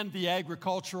the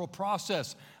agricultural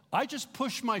process. I just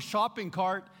pushed my shopping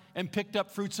cart and picked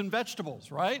up fruits and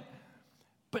vegetables, right?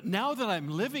 But now that I'm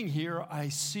living here, I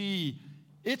see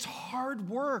it's hard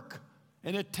work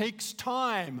and it takes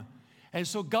time. And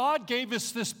so God gave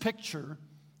us this picture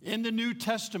in the New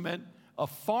Testament of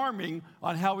farming,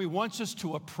 on how He wants us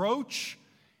to approach,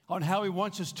 on how He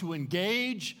wants us to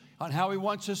engage, on how He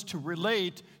wants us to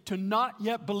relate to not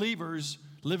yet believers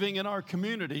living in our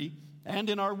community and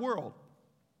in our world.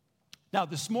 Now,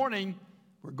 this morning,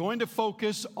 we're going to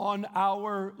focus on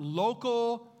our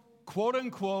local,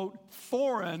 quote-unquote,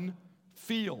 foreign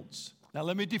fields. Now,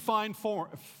 let me define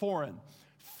foreign.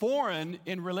 Foreign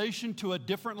in relation to a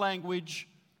different language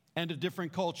and a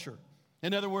different culture.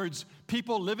 In other words,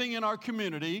 people living in our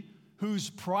community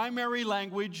whose primary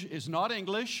language is not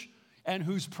English and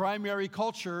whose primary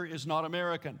culture is not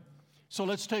American. So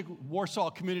let's take Warsaw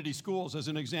Community Schools as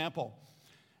an example.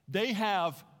 They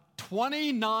have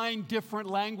 29 different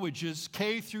languages,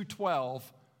 K through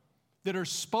 12, that are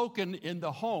spoken in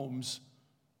the homes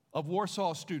of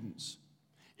Warsaw students.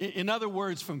 In other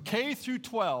words, from K through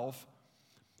 12,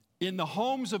 in the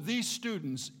homes of these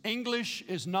students, English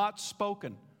is not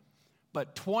spoken,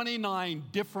 but 29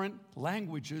 different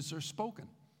languages are spoken.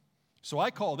 So I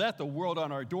call that the world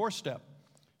on our doorstep.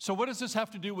 So what does this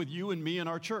have to do with you and me and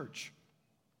our church?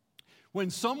 When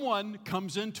someone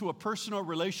comes into a personal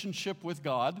relationship with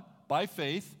God by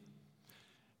faith,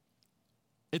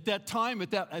 at that time,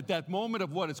 at that moment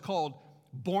of what is called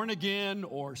born again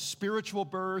or spiritual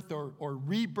birth or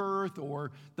rebirth,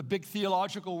 or the big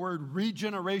theological word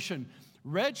regeneration,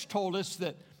 Reg told us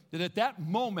that at that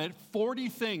moment, 40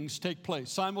 things take place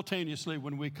simultaneously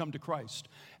when we come to Christ.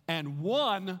 And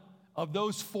one of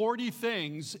those 40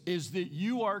 things is that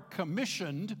you are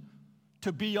commissioned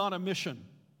to be on a mission.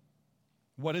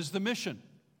 What is the mission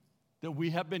that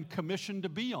we have been commissioned to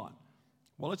be on?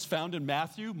 Well, it's found in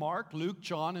Matthew, Mark, Luke,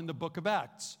 John, and the book of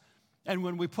Acts. And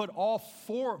when we put all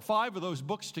 5 of those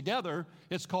books together,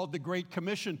 it's called the Great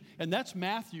Commission. And that's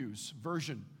Matthew's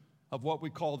version of what we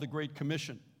call the Great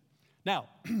Commission. Now,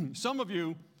 some of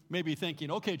you may be thinking,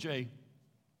 okay, Jay,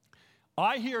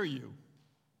 I hear you.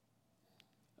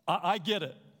 I get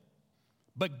it.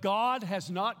 But God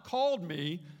has not called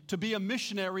me to be a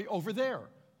missionary over there.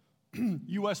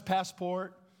 U.S.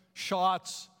 passport,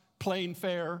 shots, plane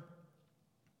fare.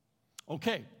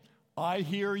 Okay, I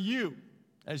hear you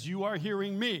as you are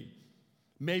hearing me.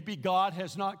 Maybe God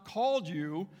has not called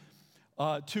you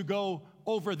to go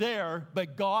over there,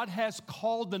 but God has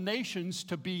called the nations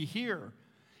to be here.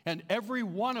 And every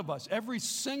one of us, every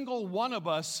single one of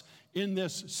us in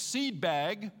this seed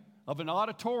bag of an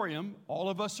auditorium, all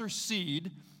of us are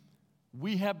seed.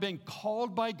 We have been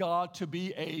called by God to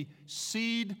be a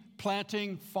seed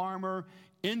planting farmer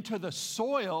into the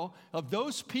soil of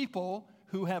those people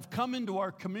who have come into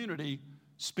our community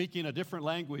speaking a different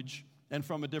language and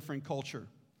from a different culture.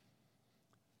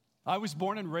 I was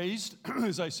born and raised,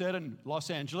 as I said, in Los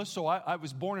Angeles, so I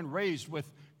was born and raised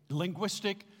with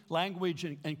linguistic, language,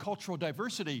 and cultural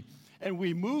diversity. And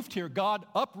we moved here. God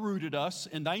uprooted us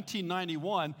in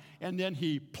 1991, and then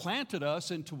He planted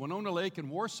us into Winona Lake in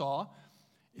Warsaw,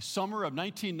 summer of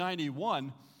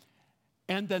 1991.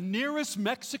 And the nearest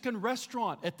Mexican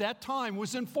restaurant at that time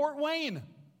was in Fort Wayne.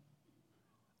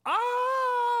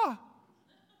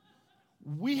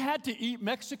 We had to eat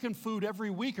Mexican food every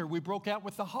week or we broke out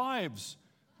with the hives.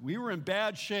 We were in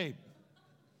bad shape.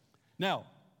 Now,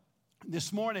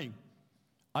 this morning,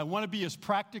 I want to be as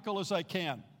practical as I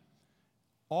can.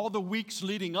 All the weeks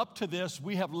leading up to this,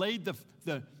 we have laid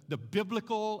the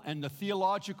biblical and the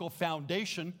theological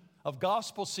foundation of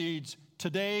gospel seeds.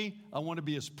 Today, I want to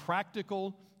be as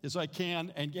practical as I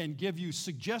can and give you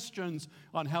suggestions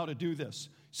on how to do this.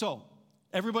 So,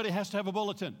 everybody has to have a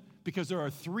bulletin, because there are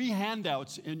 3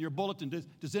 handouts in your bulletin.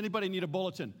 Does anybody need a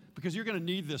bulletin? Because you're going to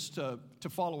need this to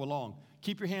follow along.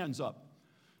 Keep your hands up.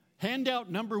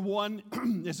 Handout number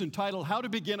 1 is entitled, How to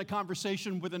Begin a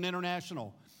Conversation with an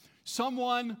International.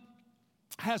 Someone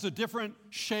has a different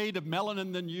shade of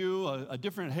melanin than you, a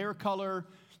different hair color.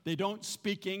 They don't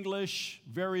speak English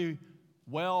very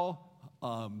well.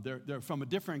 They're from a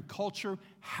different culture.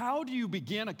 How do you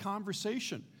begin a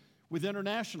conversation with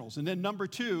internationals? And then number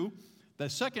 2, the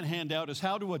second handout is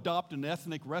how to adopt an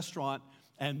ethnic restaurant.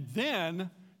 And then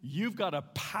you've got a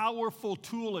powerful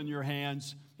tool in your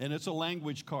hands, and it's a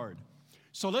language card.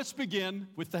 So let's begin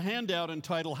with the handout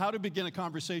entitled, How to Begin a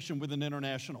Conversation with an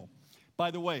International. By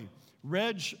the way,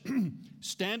 Reg,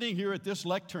 standing here at this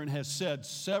lectern, has said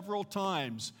several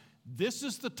times, this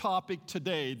is the topic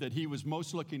today that he was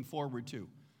most looking forward to,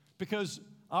 because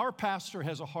our pastor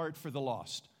has a heart for the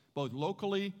lost, both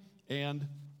locally and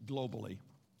globally.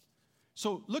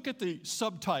 So look at the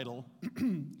subtitle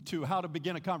to how to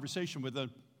begin a conversation with an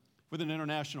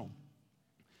international.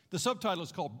 The subtitle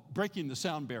is called Breaking the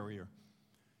Sound Barrier.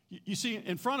 You see,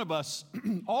 in front of us,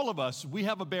 all of us, we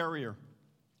have a barrier.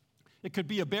 It could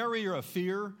be a barrier of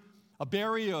fear, a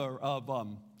barrier of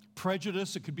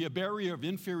prejudice. It could be a barrier of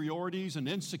inferiorities and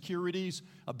insecurities,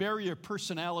 a barrier of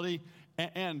personality.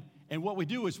 And what we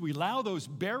do is we allow those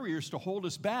barriers to hold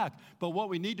us back. But what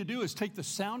we need to do is take the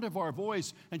sound of our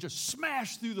voice and just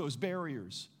smash through those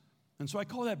barriers. And so I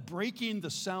call that breaking the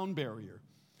sound barrier.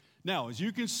 Now, as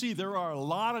you can see, there are a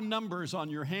lot of numbers on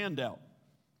your handout.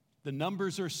 The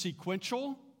numbers are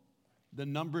sequential. The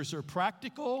numbers are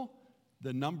practical.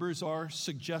 The numbers are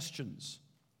suggestions.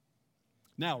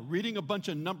 Now, reading a bunch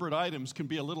of numbered items can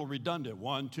be a little redundant.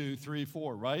 1, 2, 3,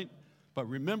 4, right? But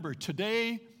remember,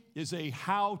 today is a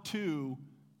how-to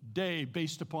day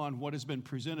based upon what has been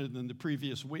presented in the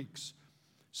previous weeks.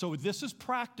 So this is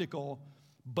practical,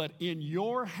 but in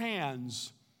your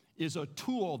hands is a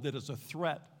tool that is a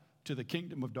threat to the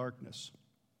kingdom of darkness.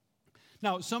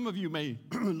 Now, some of you may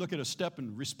look at a step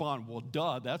and respond, well,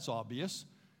 duh, that's obvious.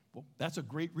 Well, that's a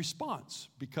great response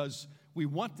because we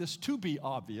want this to be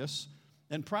obvious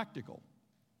and practical.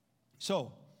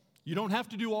 So, you don't have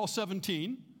to do all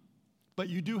 17, but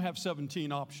you do have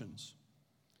 17 options.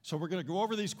 So we're going to go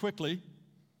over these quickly.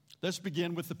 Let's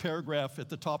begin with the paragraph at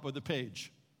the top of the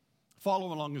page.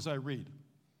 Follow along as I read.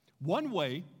 One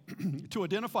way to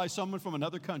identify someone from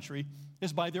another country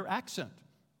is by their accent.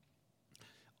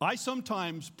 I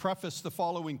sometimes preface the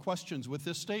following questions with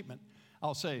this statement.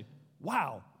 I'll say,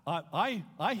 wow, I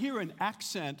hear an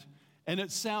accent and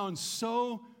it sounds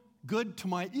so good to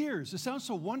my ears. It sounds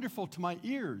so wonderful to my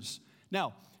ears.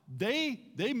 Now, they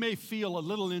may feel a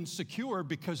little insecure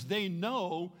because they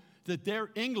know that their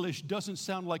English doesn't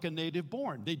sound like a native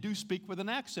born. They do speak with an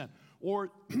accent.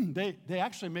 Or they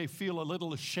actually may feel a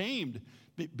little ashamed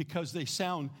because they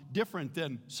sound different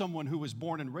than someone who was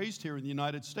born and raised here in the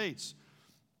United States.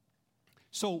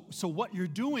 So what you're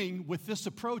doing with this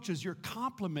approach is you're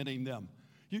complimenting them.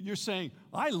 You're saying,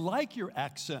 I like your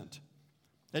accent.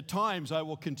 At times, I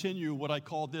will continue what I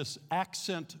call this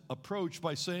accent approach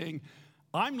by saying,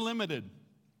 I'm limited.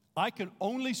 I can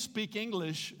only speak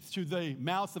English through the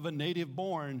mouth of a native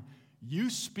born. You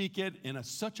speak it in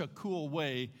such a cool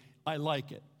way. I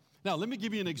like it. Now, let me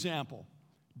give you an example.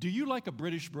 Do you like a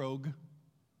British brogue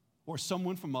or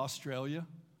someone from Australia?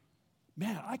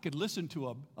 Man, I could listen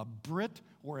to a Brit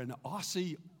or an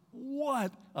Aussie.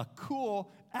 What a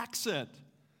cool accent.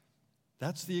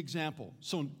 That's the example.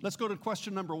 So let's go to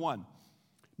question number 1.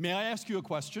 May I ask you a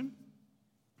question?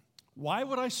 Why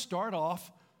would I start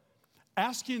off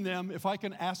asking them if I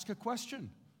can ask a question?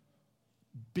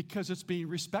 Because it's being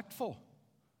respectful.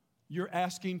 You're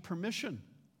asking permission.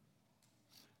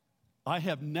 I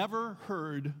have never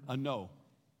heard a no.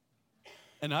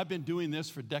 And I've been doing this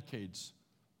for decades.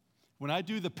 When I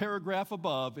do the paragraph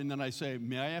above and then I say,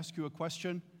 may I ask you a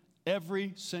question?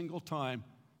 Every single time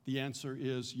the answer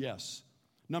is yes.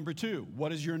 Number 2,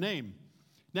 what is your name?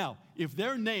 Now, if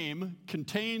their name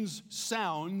contains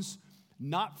sounds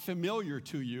not familiar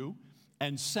to you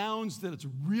and sounds that it's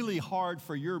really hard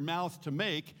for your mouth to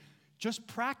make, just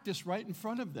practice right in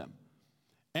front of them.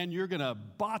 And you're going to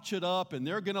botch it up, and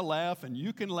they're going to laugh, and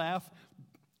you can laugh,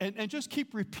 and just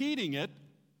keep repeating it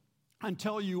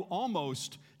until you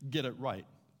almost get it right.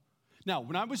 Now,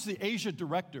 when I was the Asia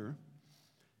director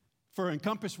for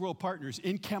Encompass World Partners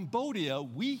in Cambodia,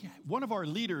 one of our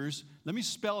leaders, let me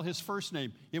spell his first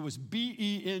name. It was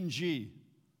B-E-N-G.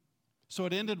 So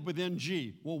it ended with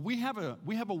N-G. Well, we have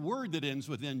a word that ends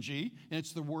with N-G, and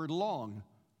it's the word long,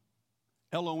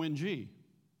 L-O-N-G.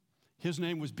 His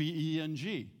name was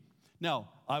B-E-N-G. Now,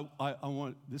 I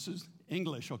want, this is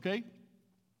English, okay?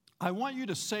 I want you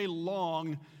to say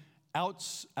long out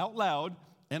loud,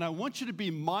 and I want you to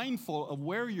be mindful of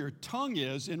where your tongue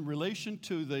is in relation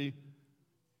to the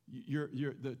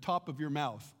top of your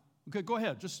mouth. Okay, go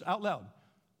ahead, just out loud.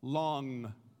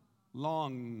 Long,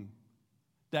 long.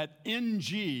 That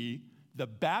N-G, the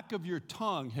back of your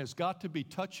tongue has got to be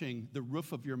touching the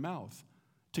roof of your mouth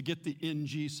to get the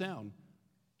N-G sound.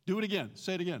 Do it again.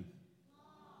 Say it again.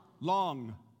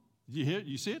 Long. You hear it?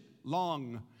 You see it?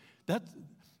 Long.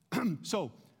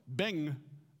 So, beng,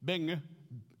 beng.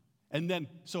 And then,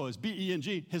 so it's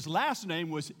B-E-N-G. His last name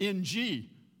was N-G,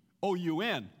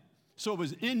 O-U-N. So it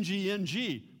was N-G,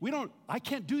 N-G. I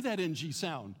can't do that N-G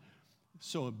sound.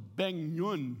 So, beng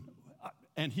yun.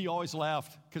 And he always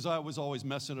laughed because I was always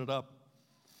messing it up.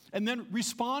 And then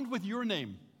respond with your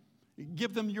name.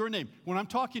 Give them your name. When I'm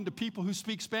talking to people who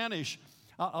speak Spanish,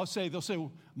 they'll say,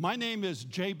 my name is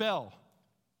J. Bell.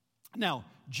 Now,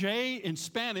 J in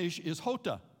Spanish is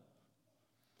jota.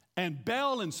 And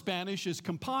bell in Spanish is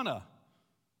campana.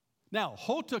 Now,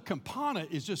 jota campana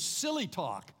is just silly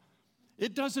talk.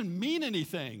 It doesn't mean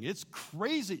anything. It's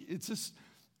crazy. It's just,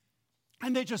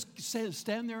 and they just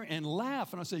stand there and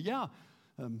laugh. And I say, yeah,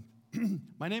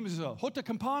 my name is jota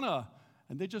campana.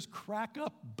 And they just crack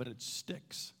up, but it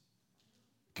sticks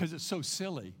because it's so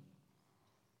silly.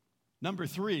 Number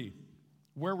 3,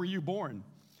 where were you born?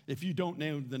 If you don't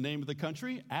know the name of the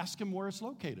country, ask them where it's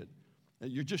located.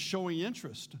 You're just showing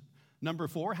interest. Number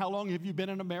 4, how long have you been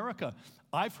in America?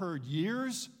 I've heard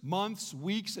years, months,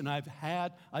 weeks, and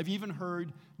I've even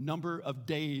heard number of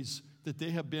days that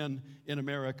they have been in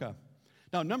America.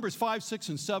 Now, numbers 5, 6,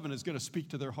 and 7 is going to speak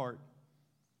to their heart.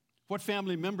 What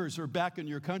family members are back in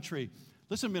your country?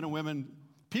 Listen, men and women,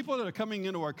 people that are coming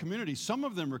into our community, some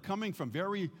of them are coming from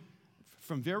very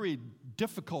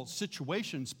difficult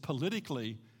situations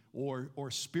politically or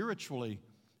spiritually.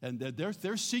 And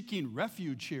they're seeking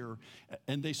refuge here,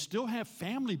 and they still have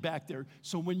family back there.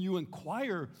 So when you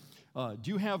inquire,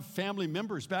 do you have family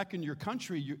members back in your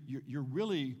country, you're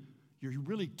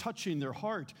really touching their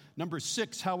heart. Number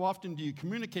 6, how often do you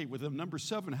communicate with them? Number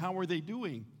 7, how are they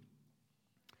doing?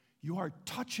 You are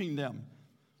touching them.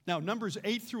 Now, numbers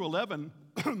 8 through 11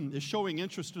 is showing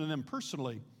interest in them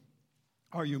personally.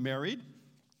 Are you married?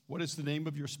 What is the name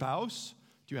of your spouse?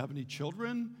 Do you have any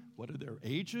children? What are their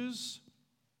ages?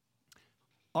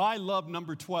 I love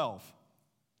number 12.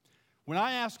 When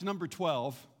I ask number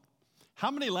 12,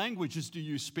 how many languages do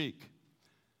you speak?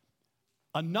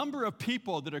 A number of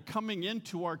people that are coming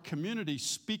into our community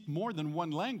speak more than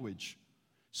one language.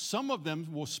 Some of them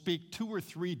will speak 2 or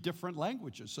 3 different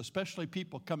languages, especially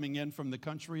people coming in from the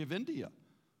country of India.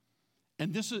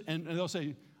 And they'll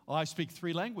say, oh, I speak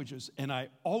 3 languages. And I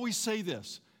always say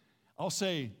this. I'll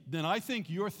say, then I think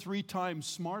you're 3 times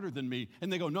smarter than me.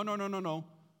 And they go, no.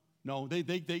 No,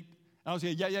 I was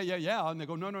like, yeah. And they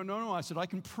go, no. I said, I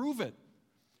can prove it.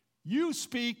 You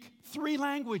speak 3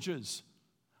 languages.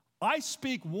 I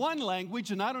speak 1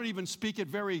 language, and I don't even speak it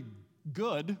very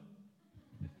good.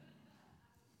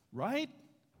 Right?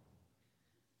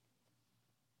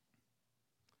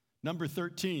 Number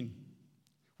 13,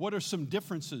 what are some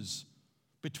differences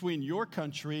between your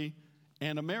country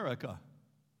and America?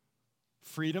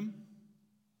 Freedom,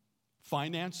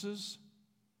 finances,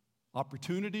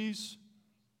 opportunities,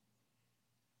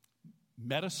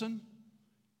 medicine.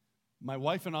 My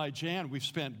wife and I, Jan, we've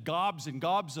spent gobs and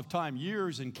gobs of time,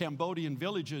 years in Cambodian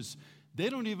villages. They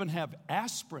don't even have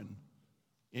aspirin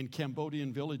in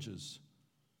Cambodian villages.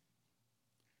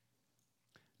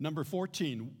 Number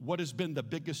 14, what has been the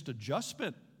biggest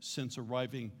adjustment since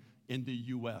arriving in the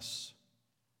U.S.?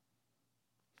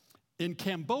 In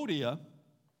Cambodia,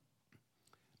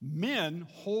 men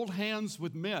hold hands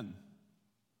with men.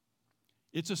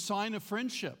 It's a sign of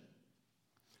friendship.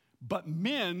 But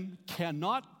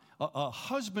a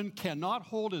husband cannot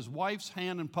hold his wife's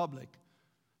hand in public.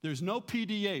 There's no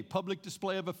PDA, public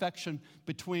display of affection,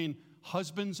 between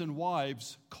husbands and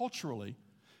wives culturally.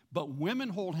 But women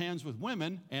hold hands with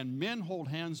women, and men hold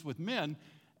hands with men.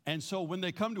 And so when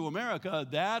they come to America,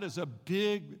 that is a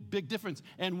big, big difference.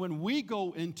 And when we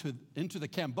go into the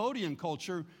Cambodian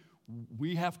culture,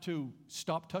 we have to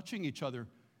stop touching each other,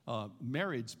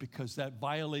 marrieds, because that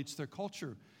violates their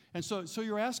culture. And so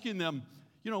you're asking them,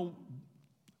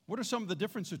 what are some of the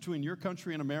differences between your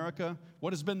country and America?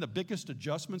 What has been the biggest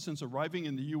adjustment since arriving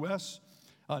in the U.S.?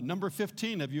 Number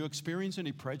 15, have you experienced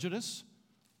any prejudice?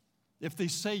 If they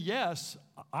say yes,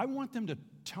 I want them to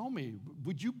tell me.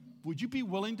 Would you be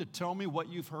willing to tell me what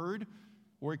you've heard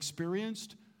or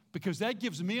experienced? Because that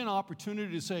gives me an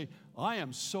opportunity to say, I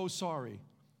am so sorry.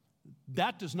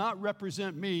 That does not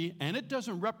represent me, and it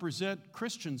doesn't represent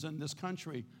Christians in this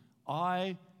country.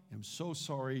 I am so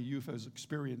sorry you've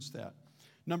experienced that.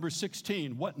 Number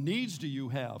 16, what needs do you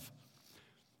have?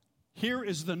 Here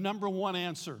is the number 1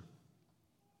 answer.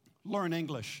 Learn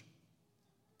English.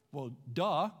 Well,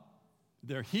 duh.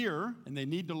 They're here, and they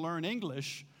need to learn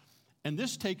English. And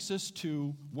this takes us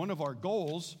to one of our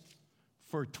goals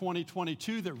for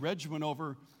 2022 that Reg went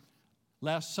over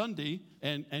last Sunday.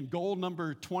 And goal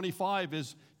number 25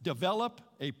 is develop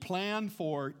a plan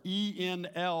for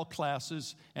ENL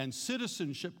classes and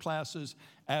citizenship classes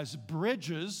as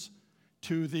bridges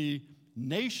to the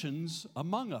nations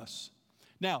among us.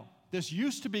 Now, this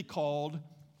used to be called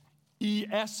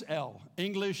ESL,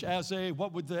 English as a,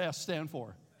 what would the S stand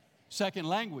for? Second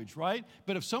language, right?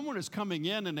 But if someone is coming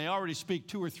in and they already speak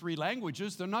 2 or 3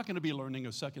 languages, they're not going to be learning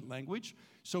a second language.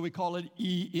 So we call it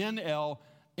ENL,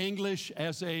 English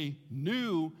as a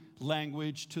new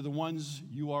language to the ones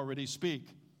you already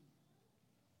speak.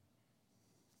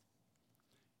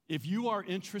 If you are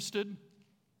interested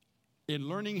in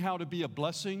learning how to be a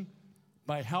blessing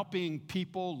by helping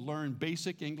people learn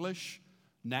basic English,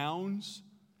 nouns,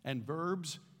 and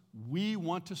verbs, we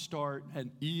want to start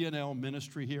an E&L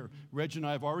ministry here. Reg and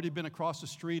I have already been across the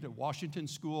street at Washington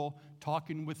School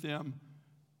talking with them.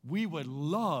 We would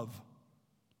love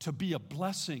to be a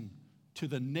blessing to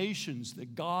the nations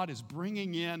that God is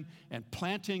bringing in and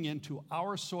planting into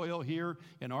our soil here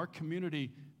in our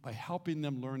community by helping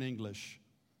them learn English.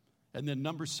 And then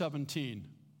number 17.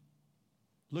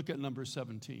 Look at number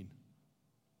 17.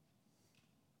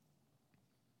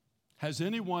 Has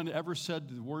anyone ever said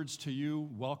the words to you,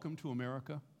 "Welcome to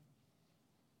America"?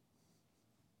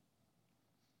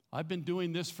 I've been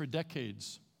doing this for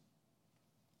decades,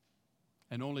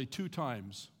 and only 2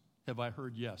 times have I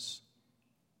heard yes.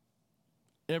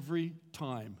 Every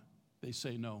time they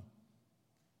say no.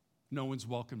 No one's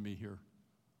welcomed me here.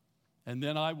 And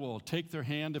then I will take their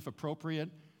hand if appropriate.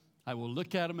 I will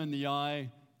look at them in the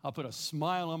eye. I'll put a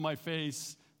smile on my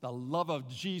face, the love of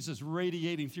Jesus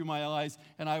radiating through my eyes,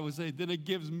 and I will say, then it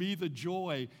gives me the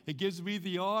joy. It gives me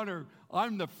the honor.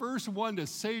 I'm the first one to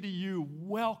say to you,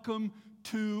 welcome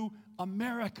to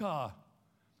America.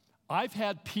 I've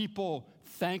had people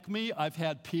thank me. I've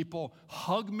had people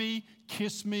hug me,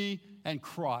 kiss me, and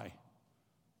cry.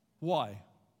 Why?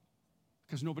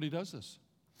 Because nobody does this.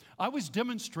 I was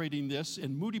demonstrating this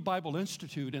in Moody Bible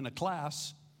Institute in a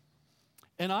class,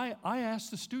 and I asked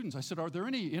the students, I said, are there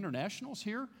any internationals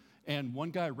here? And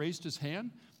one guy raised his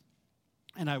hand,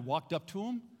 and I walked up to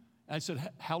him, and I said,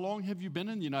 how long have you been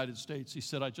in the United States? He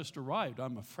said, I just arrived.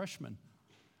 I'm a freshman.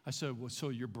 I said, well, so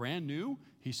you're brand new?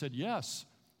 He said, yes.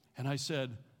 And I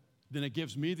said, then it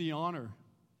gives me the honor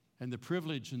and the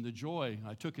privilege and the joy.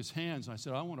 I took his hands, and I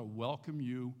said, I want to welcome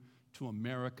you to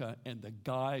America. And the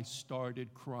guy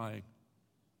started crying.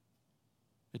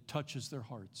 It touches their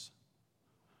hearts.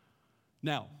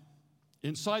 Now,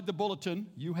 inside the bulletin,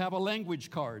 you have a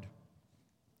language card.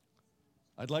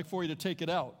 I'd like for you to take it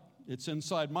out. It's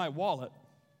inside my wallet.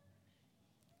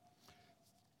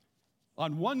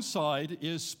 On one side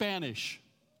is Spanish.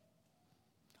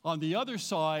 On the other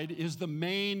side is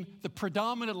the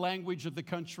predominant language of the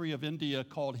country of India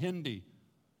called Hindi.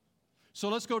 So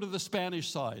let's go to the Spanish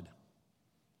side.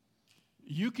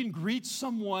 You can greet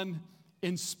someone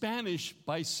in Spanish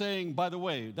by saying, by the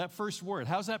way, that first word,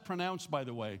 how's that pronounced, by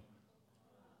the way?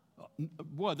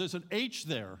 Well, there's an H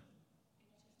there.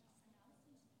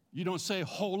 You don't say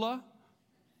hola,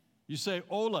 you say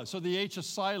hola, so the H is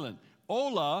silent.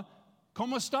 Hola,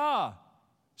 ¿cómo está?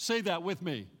 Say that with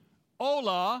me.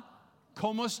 Hola,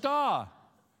 ¿cómo está?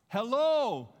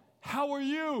 Hello, how are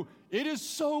you? It is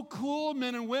so cool,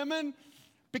 men and women,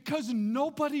 because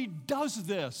nobody does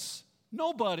this.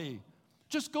 Nobody.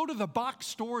 Just go to the box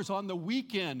stores on the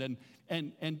weekend and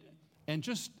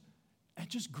just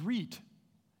greet.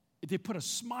 They put a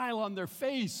smile on their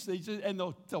face, and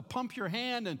they'll pump your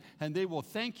hand, and they will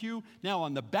thank you. Now,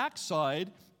 on the back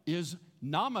side is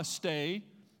Namaste,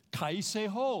 Kaise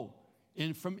Ho,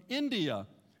 from India.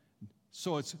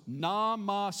 So it's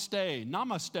Namaste,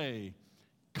 Namaste,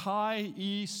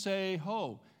 Kaise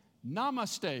Ho,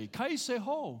 Namaste, Kaise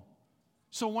Ho.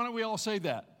 So why don't we all say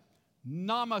that?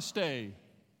 Namaste,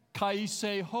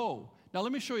 Kaise Ho. Now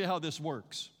let me show you how this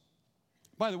works.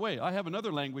 By the way, I have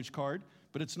another language card,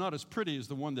 but it's not as pretty as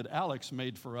the one that Alex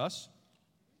made for us.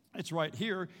 It's right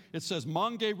here. It says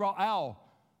Mange Ra'al.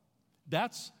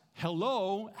 That's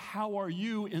hello, how are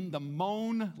you in the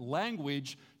Mon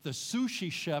language, the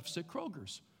sushi chefs at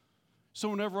Kroger's. So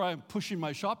whenever I'm pushing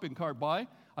my shopping cart by,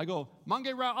 I go, Mange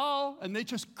Ra'al, and they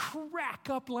just crack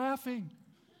up laughing.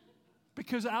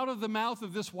 Because out of the mouth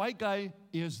of this white guy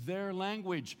is their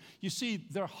language. You see,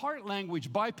 their heart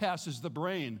language bypasses the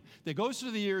brain. It goes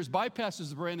to the ears, bypasses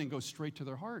the brain, and goes straight to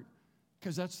their heart.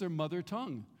 Because that's their mother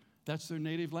tongue. That's their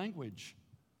native language.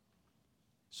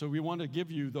 So we want to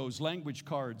give you those language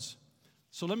cards.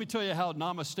 So let me tell you how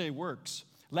Namaste works.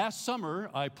 Last summer,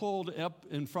 I pulled up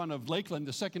in front of Lakeland,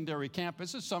 the secondary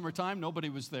campus. It's summertime, nobody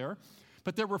was there.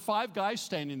 But there were 5 guys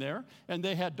standing there, and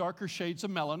they had darker shades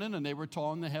of melanin, and they were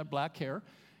tall, and they had black hair.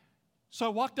 So I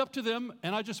walked up to them,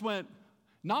 and I just went,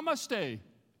 Namaste,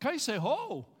 Kaise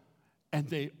Ho. And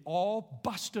they all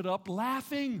busted up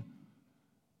laughing.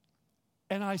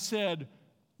 And I said,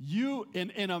 you,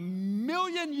 in a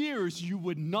million years, you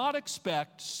would not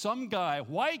expect some guy,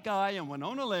 white guy in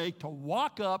Winona Lake, to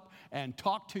walk up and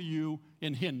talk to you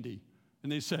in Hindi.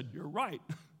 And they said, you're right.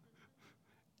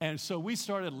 And so we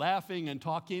started laughing and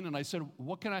talking, and I said,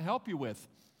 what can I help you with?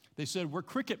 They said, we're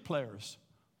cricket players,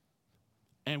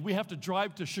 and we have to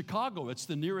drive to Chicago. It's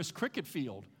the nearest cricket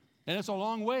field, and it's a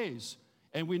long ways.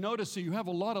 And we noticed that you have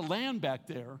a lot of land back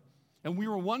there, And we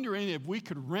were wondering if we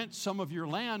could rent some of your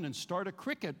land and start a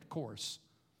cricket course.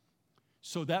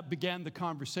 So that began the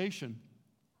conversation.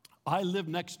 I live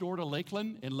next door to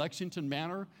Lakeland in Lexington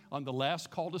Manor on the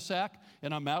last cul-de-sac,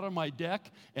 and I'm out on my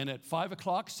deck, and at 5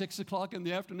 o'clock, 6 o'clock in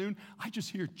the afternoon, I just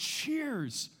hear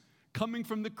cheers coming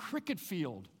from the cricket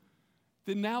field.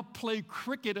 They now play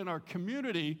cricket in our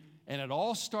community, and it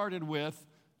all started with,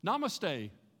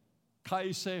 Namaste,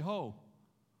 Kai Se Ho.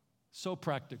 So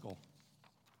practical.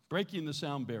 Breaking the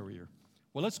sound barrier.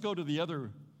 Well, let's go to the other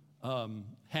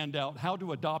handout, how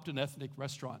to adopt an ethnic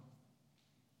restaurant.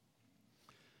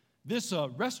 This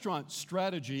restaurant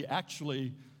strategy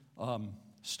actually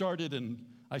started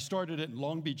it in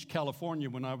Long Beach, California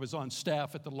when I was on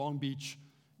staff at the Long Beach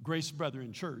Grace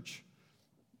Brethren Church.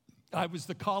 I was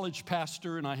the college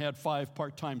pastor, and I had 5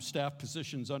 part-time staff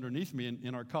positions underneath me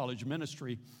in our college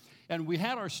ministry. And we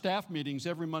had our staff meetings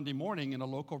every Monday morning in a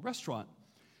local restaurant.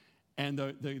 And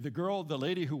the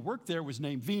lady who worked there was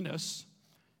named Venus,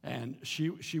 and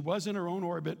she was in her own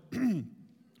orbit.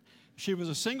 She was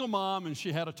a single mom, and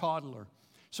she had a toddler.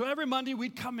 So every Monday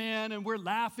we'd come in, and we're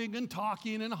laughing and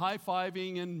talking and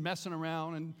high-fiving and messing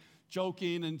around and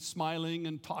joking and smiling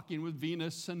and talking with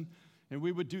Venus. And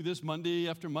we would do this Monday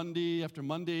after Monday after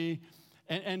Monday.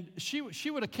 And she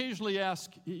would occasionally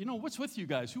ask, what's with you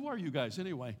guys? Who are you guys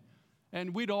anyway?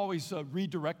 And we'd always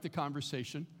redirect the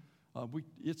conversation.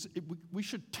 We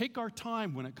should take our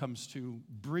time when it comes to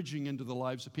bridging into the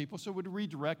lives of people. So we'd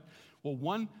redirect. Well,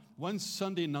 one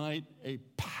Sunday night, a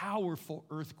powerful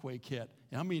earthquake hit.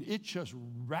 I mean, it just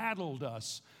rattled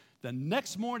us. The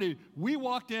next morning, we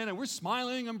walked in, and we're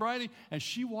smiling and brightening, and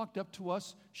she walked up to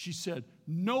us. She said,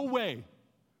 "No way.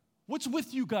 What's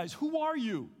with you guys? Who are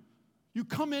you? You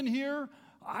come in here?"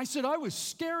 I said, "I was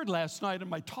scared last night, and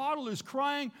my toddler's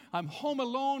crying. I'm home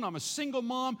alone. I'm a single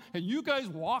mom, and you guys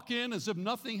walk in as if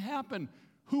nothing happened.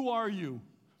 Who are you?"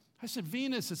 I said,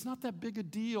 "Venus, it's not that big a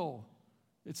deal.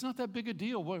 It's not that big a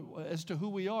deal as to who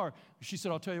we are." She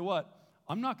said, "I'll tell you what.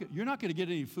 You're not going to get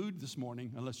any food this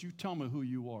morning unless you tell me who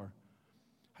you are."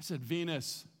 I said,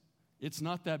 "Venus, it's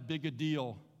not that big a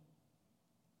deal."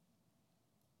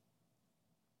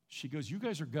 She goes, "You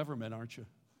guys are government, aren't you?"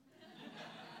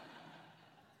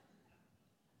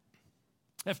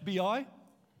 FBI?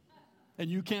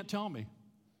 And you can't tell me.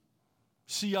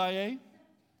 CIA?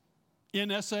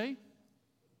 NSA?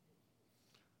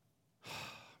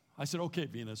 I said, "Okay,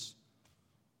 Venus.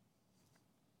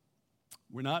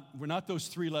 We're not those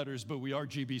 3 letters, but we are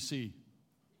GBC."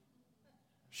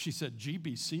 She said,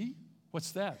 "GBC?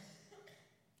 What's that?"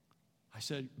 I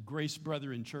said, "Grace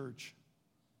Brethren Church."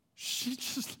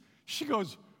 She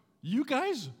goes, "You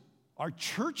guys are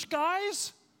church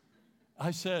guys?"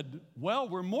 I said, "Well,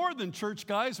 we're more than church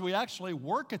guys. We actually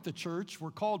work at the church.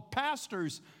 We're called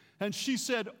pastors." And she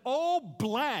said, "Oh,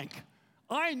 blank.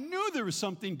 I knew there was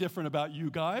something different about you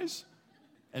guys."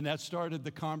 And that started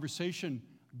the conversation.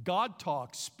 God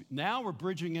talks. Now we're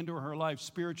bridging into her life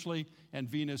spiritually, and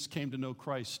Venus came to know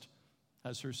Christ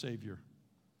as her Savior.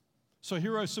 So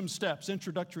here are some steps,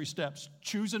 introductory steps.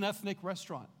 Choose an ethnic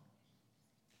restaurant.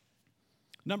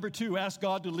 Number 2, ask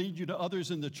God to lead you to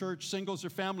others in the church, singles or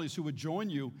families who would join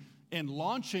you in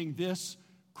launching this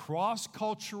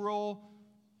cross-cultural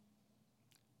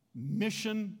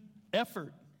mission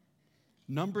effort.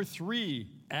 Number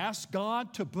 3, ask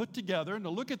God to put together, now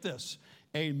look at this,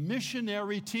 a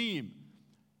missionary team,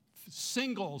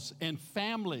 singles and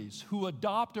families who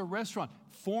adopt a restaurant,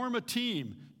 form a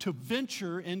team to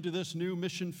venture into this new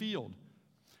mission field.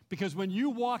 Because when you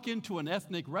walk into an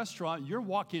ethnic restaurant, you're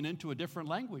walking into a different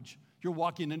language. You're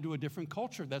walking into a different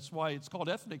culture. That's why it's called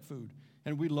ethnic food,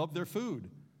 and we love their food.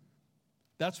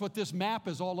 That's what this map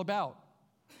is all about.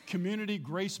 Community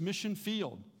Grace Mission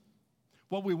Field.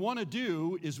 What we want to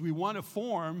do is we want to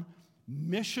form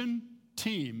mission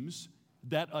teams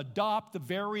that adopt the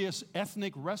various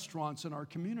ethnic restaurants in our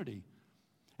community.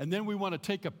 And then we want to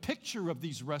take a picture of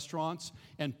these restaurants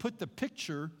and put the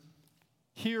picture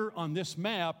here on this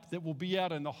map that will be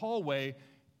out in the hallway.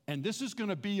 And this is going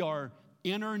to be our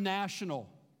international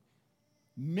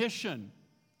mission,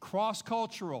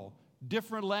 cross-cultural,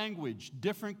 different language,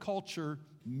 different culture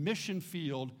mission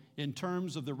field in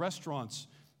terms of the restaurants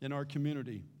in our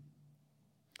community.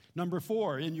 Number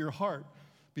 4, in your heart,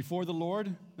 before the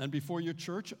Lord and before your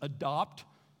church, adopt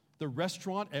the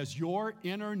restaurant as your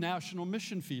international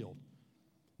mission field.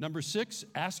 Number 6,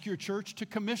 ask your church to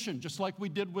commission, just like we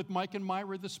did with Mike and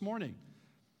Myra this morning.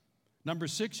 Number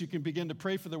 6, you can begin to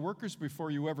pray for the workers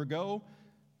before you ever go.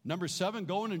 Number 7,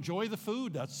 go and enjoy the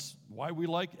food. That's why we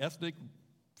like ethnic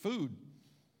food.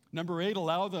 Number 8,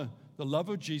 allow the love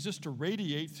of Jesus to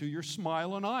radiate through your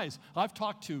smile and eyes. I've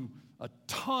talked to a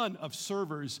ton of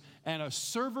servers, and a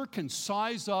server can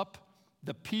size up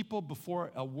the people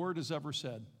before a word is ever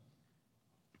said.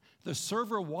 The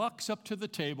server walks up to the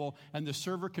table, and the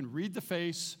server can read the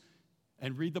face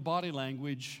and read the body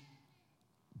language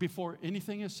before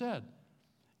anything is said.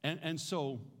 And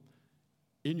so,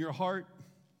 in your heart,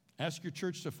 ask your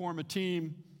church to form a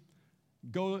team.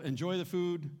 Go enjoy the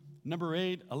food. Number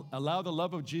 8, allow the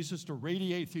love of Jesus to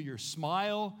radiate through your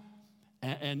smile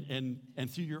and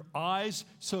through your eyes.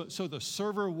 So the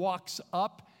server walks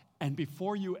up, and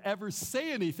before you ever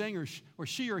say anything or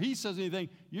she or he says anything,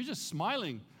 you're just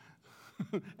smiling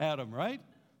at them, right?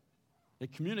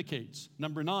 It communicates.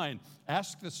 Number 9,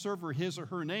 ask the server his or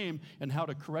her name and how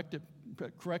to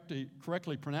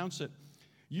correctly pronounce it.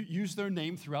 You use their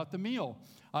name throughout the meal.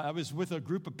 I was with a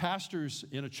group of pastors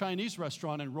in a Chinese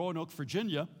restaurant in Roanoke,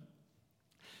 Virginia,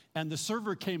 and the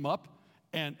server came up,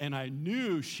 and I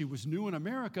knew she was new in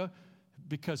America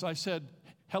because I said,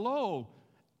 hello.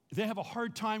 They have a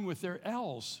hard time with their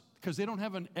L's because they don't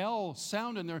have an L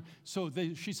sound in there. So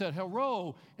she said,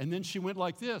 hello, and then she went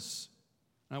like this.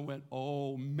 And I went,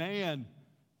 oh, man.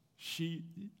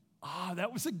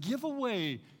 That was a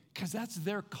giveaway because that's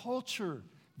their culture,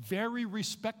 very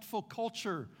respectful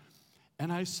culture.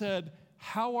 And I said,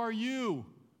 how are you?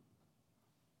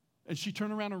 And she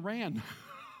turned around and ran.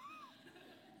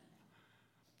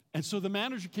 And so the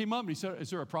manager came up and he said, is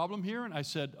there a problem here? And I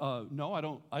said, no,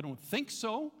 I don't think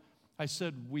so. I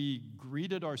said, we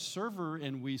greeted our server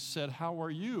and we said, how are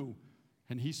you?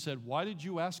 And he said, why did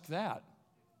you ask that?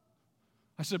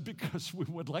 I said, because we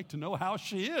would like to know how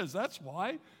she is. That's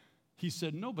why. He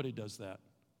said, nobody does that.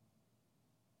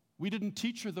 We didn't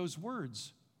teach her those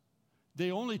words.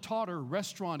 They only taught her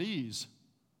restaurantese.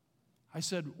 I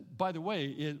said, by the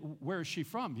way, where is she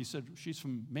from? He said, she's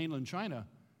from mainland China.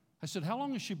 I said, how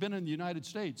long has she been in the United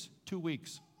States? 2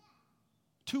 weeks.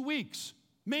 2 weeks.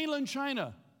 Mainland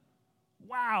China.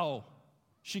 Wow.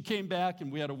 She came back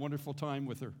and we had a wonderful time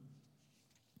with her.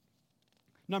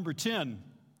 Number 10,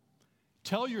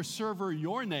 tell your server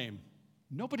your name.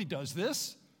 Nobody does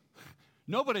this.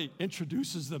 Nobody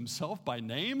introduces themselves by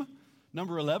name.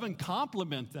 Number 11,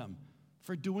 compliment them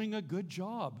for doing a good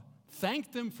job.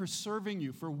 Thank them for serving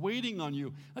you, for waiting on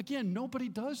you. Again, nobody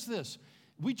does this.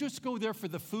 We just go there for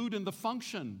the food and the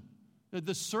function.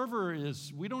 The server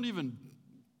is, we don't even,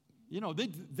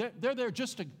 they're there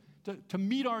just to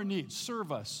meet our needs,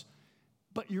 serve us.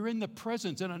 But you're in the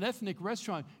presence, in an ethnic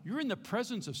restaurant, you're in the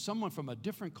presence of someone from a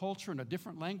different culture and a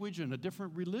different language and a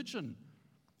different religion.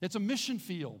 It's a mission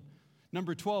field.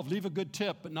 Number 12, leave a good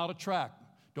tip, but not a tract.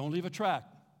 Don't leave a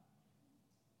tract.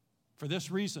 For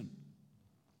this reason,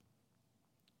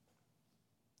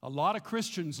 a lot of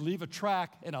Christians leave a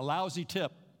tract and a lousy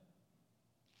tip.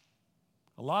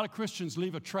 A lot of Christians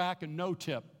leave a tract and no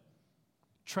tip.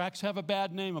 Tracts have a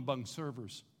bad name among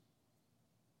servers.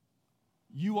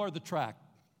 You are the tract.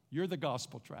 You're the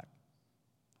gospel tract.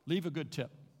 Leave a good tip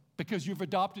because you've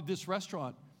adopted this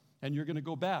restaurant and you're going to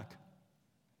go back.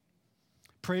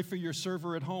 Pray for your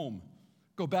server at home.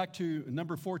 Go back to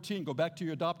number 14. Go back to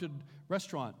your adopted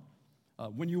restaurant.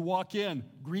 When you walk in,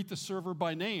 greet the server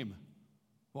by name.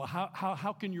 Well,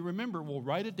 how can you remember? Well,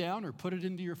 write it down or put it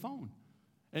into your phone.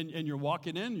 And you're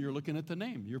walking in, you're looking at the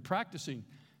name. You're practicing.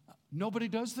 Nobody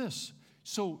does this.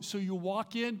 So you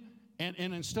walk in, and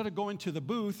instead of going to the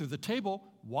booth or the table,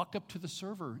 walk up to the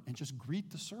server and just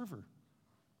greet the server.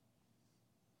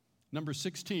 Number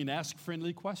 16, ask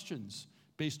friendly questions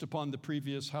based upon the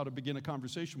previous how to begin a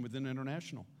conversation with an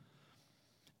international.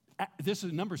 This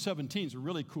is number 17 is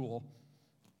really cool.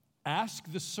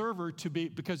 Ask the server to be,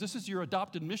 because this is your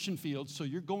adopted mission field, so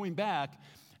you're going back,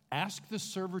 ask the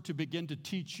server to begin to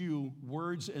teach you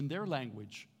words in their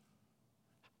language.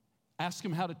 Ask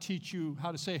him how to teach you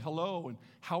how to say hello and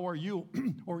how are you,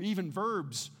 or even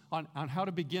verbs on how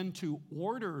to begin to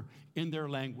order in their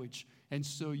language. And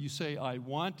so you say, I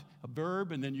want a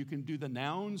verb, and then you can do the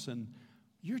nouns, and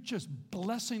you're just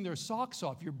blessing their socks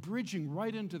off. You're bridging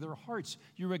right into their hearts.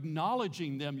 You're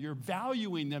acknowledging them. You're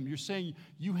valuing them. You're saying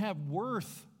you have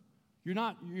worth. You're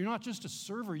not just a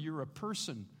server. You're a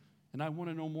person, and I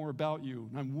want to know more about you,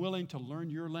 and I'm willing to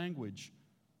learn your language.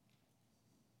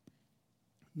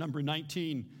 Number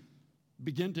 19,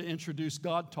 begin to introduce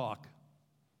God talk.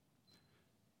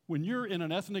 When you're in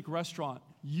an ethnic restaurant,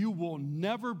 you will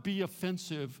never be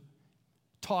offensive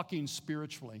talking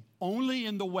spiritually. Only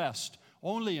in the West,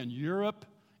 only in Europe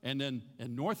and in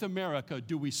North America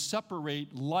do we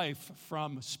separate life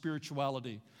from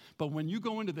spirituality. But when you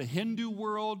go into the Hindu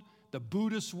world, the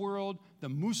Buddhist world, the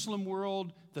Muslim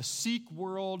world, the Sikh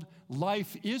world,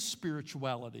 life is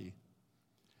spirituality.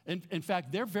 In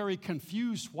fact, they're very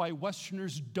confused why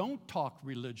Westerners don't talk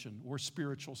religion or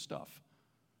spiritual stuff,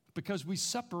 because we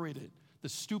separated the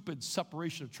stupid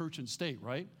separation of church and state,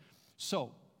 right?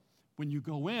 So when you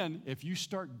go in, if you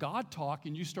start God talk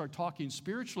and you start talking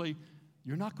spiritually,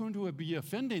 you're not going to be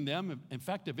offending them. In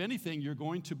fact, if anything, they're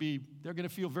going to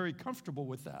feel very comfortable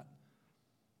with that.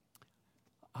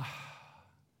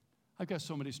 I've got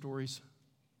so many stories.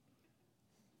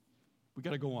 We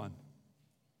got to go on.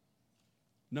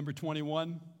 Number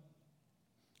 21,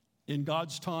 in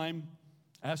God's time,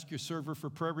 ask your server for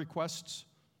prayer requests,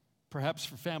 perhaps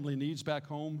for family needs back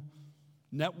home.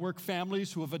 Network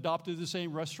families who have adopted the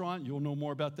same restaurant. You'll know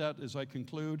more about that as I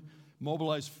conclude.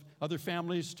 Mobilize other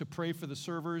families to pray for the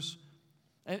servers.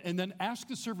 And then ask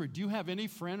the server, do you have any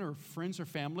friends or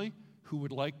family who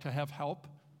would like to have help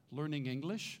learning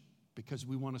English? Because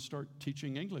we want to start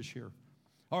teaching English here.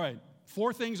 All right,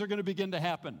 4 things are going to begin to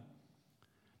happen.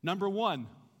 Number 1,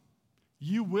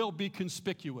 you will be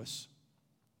conspicuous.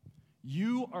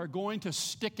 You are going to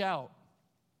stick out.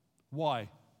 Why?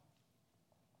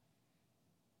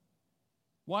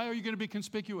 Why are you going to be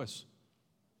conspicuous?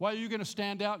 Why are you going to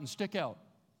stand out and stick out?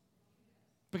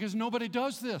 Because nobody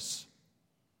does this.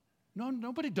 No,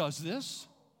 nobody does this.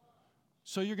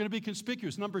 So you're going to be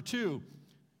conspicuous. Number 2,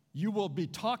 you will be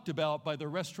talked about by the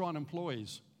restaurant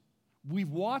employees.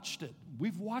 We've watched it.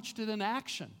 We've watched it in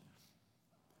action.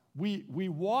 We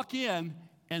walk in,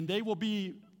 and they will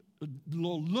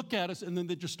look at us, and then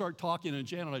they just start talking, and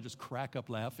Jan and I just crack up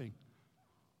laughing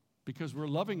because we're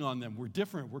loving on them. We're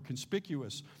different. We're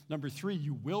conspicuous. Number 3,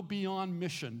 you will be on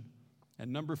mission.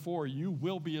 And number 4, you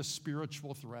will be a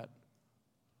spiritual threat.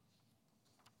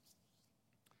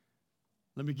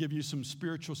 Let me give you some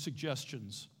spiritual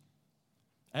suggestions.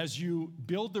 As you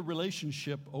build the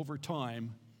relationship over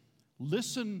time,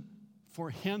 listen for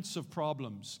hints of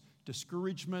problems,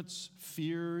 discouragements,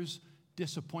 fears,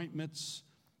 disappointments,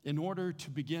 in order to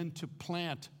begin to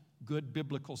plant good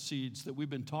biblical seeds that we've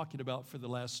been talking about for the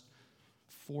last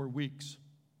 4 weeks.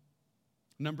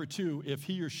 Number 2, if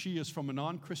he or she is from a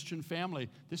non-Christian family,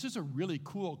 this is a really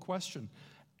cool question.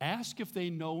 Ask if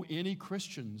they know any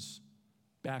Christians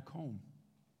back home.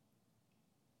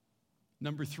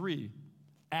 Number 3,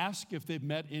 ask if they've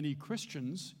met any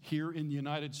Christians here in the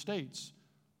United States.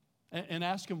 And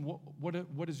ask them,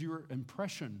 what is your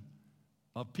impression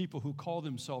of people who call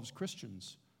themselves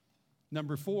Christians?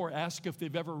 Number 4, ask if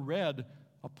they've ever read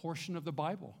a portion of the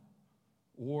Bible,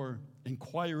 or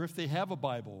inquire if they have a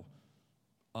Bible.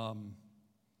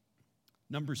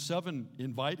 Number 7,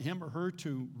 invite him or her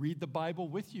to read the Bible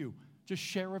with you. Just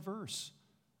share a verse.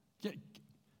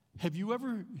 Have you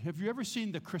ever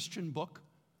seen the Christian book?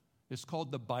 It's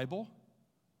called the Bible.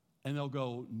 And they'll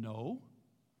go, no.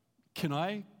 Can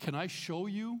I show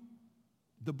you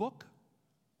the book?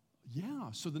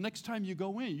 Yeah. So the next time you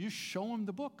go in, you show them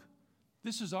the book.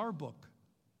 This is our book.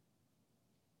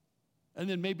 And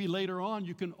then maybe later on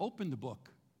you can open the book.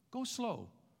 Go slow.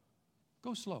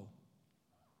 Go slow.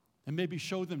 And maybe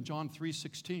show them John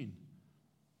 3:16.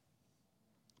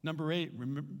 Number 8,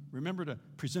 remember to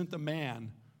present the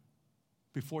man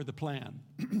before the plan.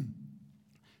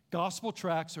 Gospel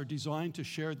tracts are designed to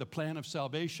share the plan of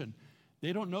salvation.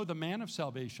 They don't know the man of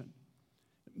salvation.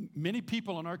 Many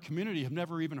people in our community have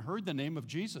never even heard the name of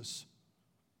Jesus.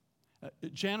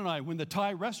 Jan and I, when the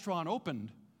Thai restaurant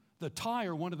opened, the Thai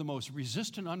are one of the most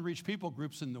resistant, unreached people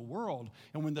groups in the world.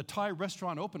 And when the Thai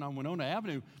restaurant opened on Winona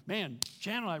Avenue, man,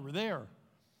 Jan and I were there.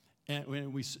 And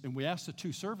we asked the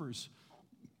 2 servers,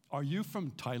 are you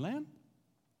from Thailand?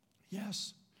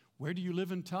 Yes. Where do you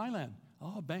live in Thailand?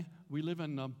 Oh, we live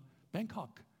in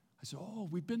Bangkok. I said, oh,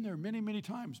 we've been there many, many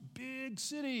times. Big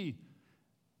city.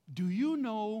 Do you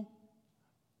know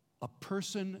a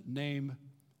person named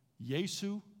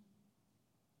Jesus?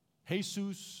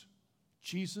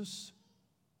 Jesus?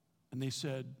 And they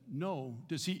said, no.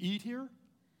 Does he eat here?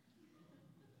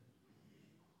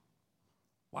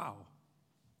 Wow.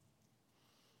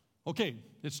 Okay,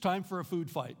 it's time for a food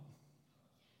fight.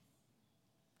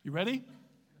 You ready?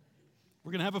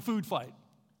 We're going to have a food fight.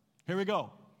 Here we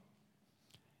go.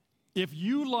 If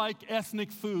you like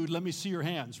ethnic food, let me see your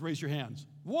hands. Raise your hands.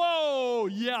 Whoa,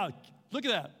 yeah. Look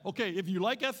at that. Okay, if you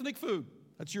like ethnic food,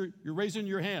 you're raising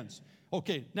your hands.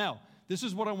 Okay, now, this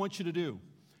is what I want you to do.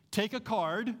 Take a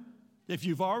card. If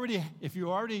you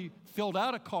already filled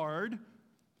out a card,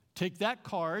 take that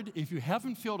card. If you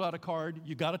haven't filled out a card,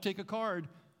 you got to take a card.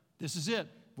 This is it.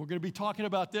 We're going to be talking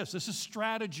about this. This is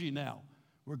strategy now.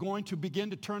 We're going to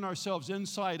begin to turn ourselves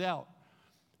inside out.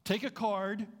 Take a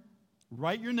card.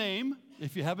 Write your name.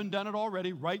 If you haven't done it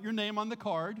already, write your name on the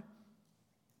card.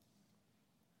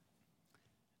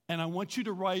 And I want you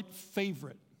to write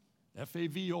favorite.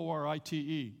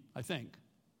 Favorite, I think.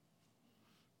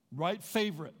 Write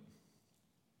favorite.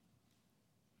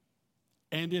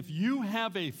 And if you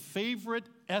have a favorite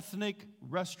ethnic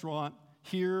restaurant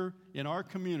here in our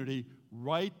community,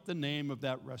 write the name of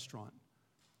that restaurant.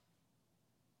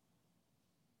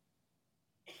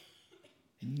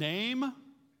 Name,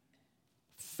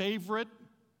 favorite,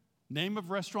 name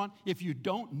of restaurant. If you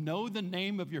don't know the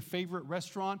name of your favorite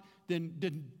restaurant,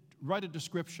 then write a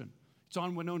description. It's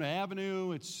on Winona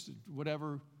Avenue, it's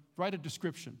whatever. Write a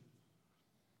description.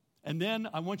 And then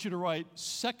I want you to write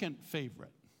second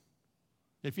favorite.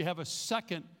 If you have a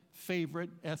second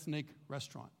favorite ethnic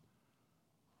restaurant.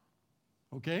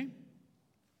 Okay?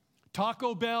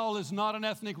 Taco Bell is not an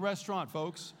ethnic restaurant,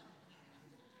 folks.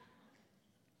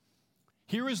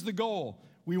 Here is the goal.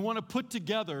 We want to put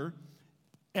together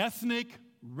ethnic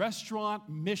restaurant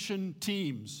mission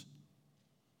teams.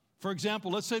 For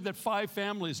example, let's say that 5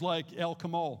 families like El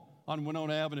Camal on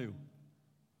Winona Avenue.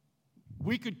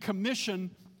 We could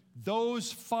commission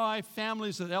those 5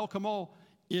 families at El Camal.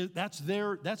 That's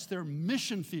their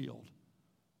mission field.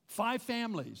 5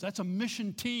 families. That's a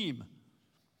mission team.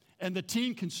 And the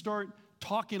team can start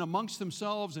talking amongst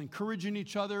themselves, encouraging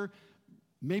each other.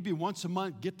 Maybe once a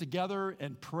month get together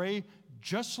and pray.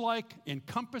 Just like in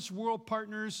Compass World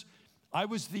Partners, I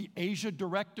was the Asia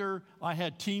director. I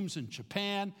had teams in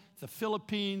Japan, the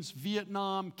Philippines,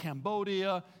 Vietnam,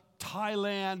 Cambodia,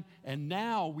 Thailand, and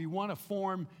now we want to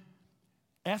form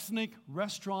ethnic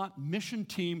restaurant mission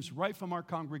teams right from our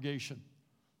congregation.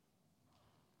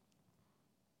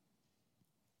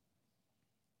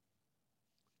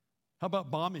 How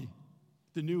about Bami,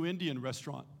 the new Indian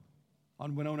restaurant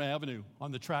on Winona Avenue,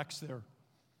 on the tracks there?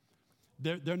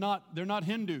 They're not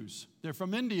Hindus. They're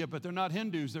from India, but they're not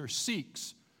Hindus. They're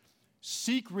Sikhs.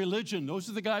 Sikh religion, those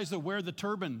are the guys that wear the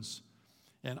turbans.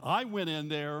 And I went in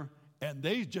there, and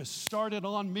they just started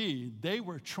on me. They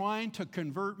were trying to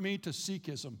convert me to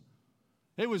Sikhism.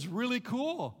 It was really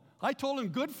cool. I told them,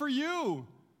 good for you.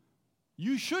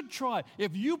 You should try.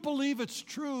 If you believe it's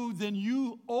true, then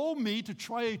you owe me to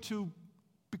try to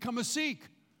become a Sikh.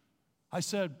 I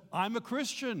said, I'm a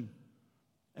Christian.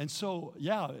 And so,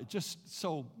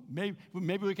 maybe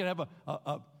we could have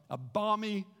a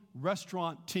Bami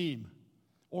restaurant team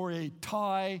or a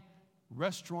Thai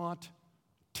restaurant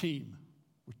team.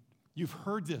 You've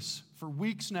heard this for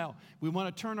weeks now. We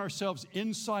want to turn ourselves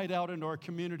inside out into our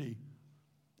community,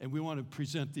 and we want to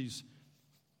present these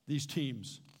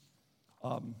teams.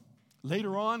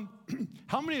 Later on,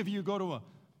 how many of you go to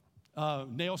a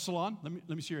nail salon?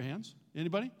 Let me see your hands.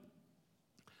 Anybody?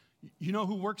 You know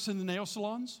who works in the nail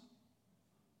salons?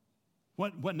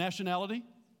 What nationality?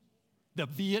 The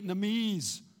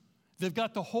Vietnamese. They've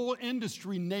got the whole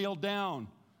industry nailed down.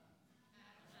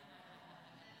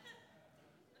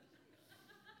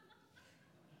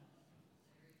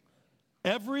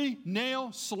 Every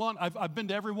nail salon, I've been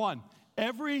to every one.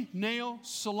 Every nail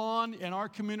salon in our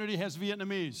community has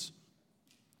Vietnamese.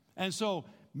 And so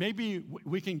maybe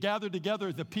we can gather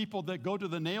together the people that go to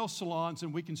the nail salons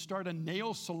and we can start a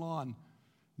nail salon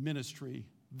ministry.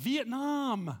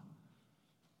 Vietnam.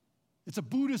 It's a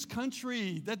Buddhist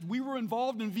country. That we were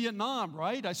involved in Vietnam,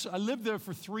 right? I lived there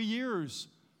for 3 years.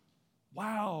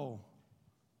 Wow.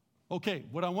 Okay,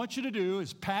 what I want you to do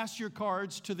is pass your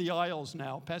cards to the aisles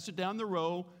now. Pass it down the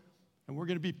row, and we're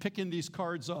going to be picking these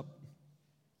cards up.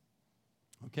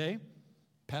 Okay?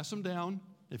 Pass them down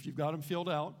if you've got them filled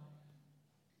out.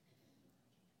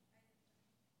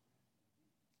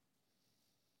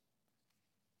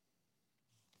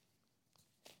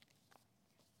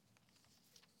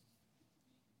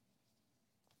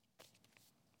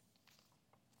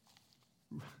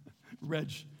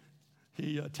 Reg,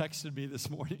 he texted me this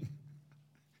morning.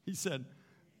 He said,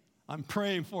 I'm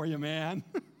praying for you, man.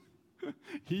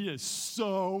 He is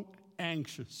so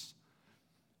anxious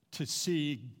to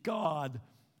see God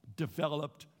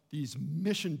develop these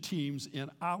mission teams in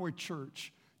our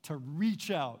church to reach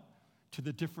out to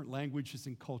the different languages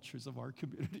and cultures of our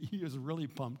community. He is really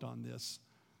pumped on this.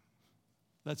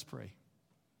 Let's pray.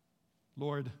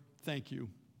 Lord, thank you.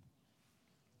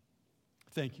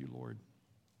 Thank you, Lord.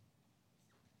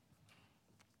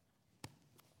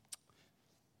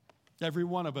 Every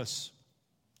one of us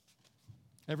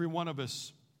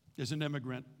is an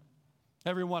immigrant.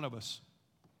 Every one of us.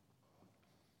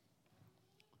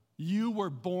 You were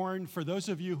born, for those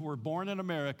of you who were born in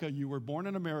America, you were born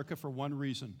in America for one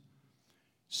reason.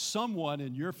 Someone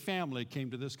in your family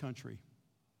came to this country.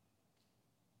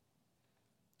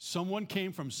 Someone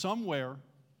came from somewhere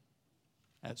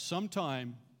at some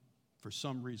time for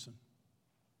some reason.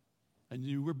 And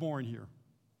you were born here.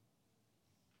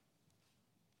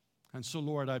 And so,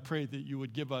 Lord, I pray that you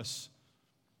would give us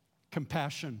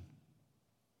compassion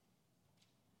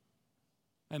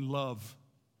and love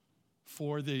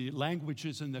for the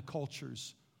languages and the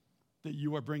cultures that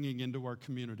you are bringing into our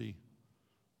community.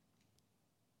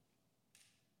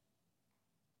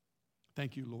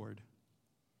 Thank you, Lord.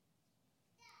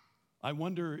 I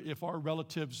wonder if our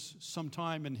relatives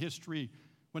sometime in history,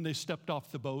 when they stepped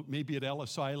off the boat, maybe at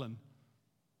Ellis Island,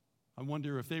 I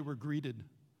wonder if they were greeted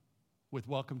with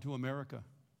 "Welcome to America."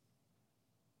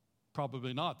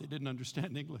 Probably not. They didn't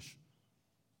understand English.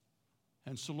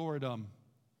 And so, Lord,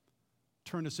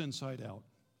 turn us inside out.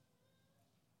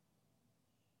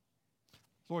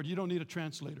 Lord, you don't need a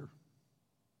translator.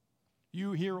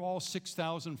 You hear all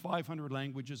 6,500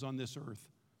 languages on this earth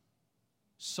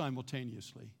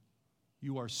simultaneously.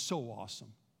 You are so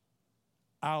awesome.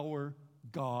 Our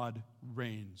God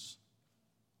reigns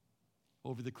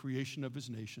over the creation of his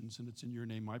nations, and it's in your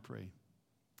name I pray.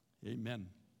 Amen.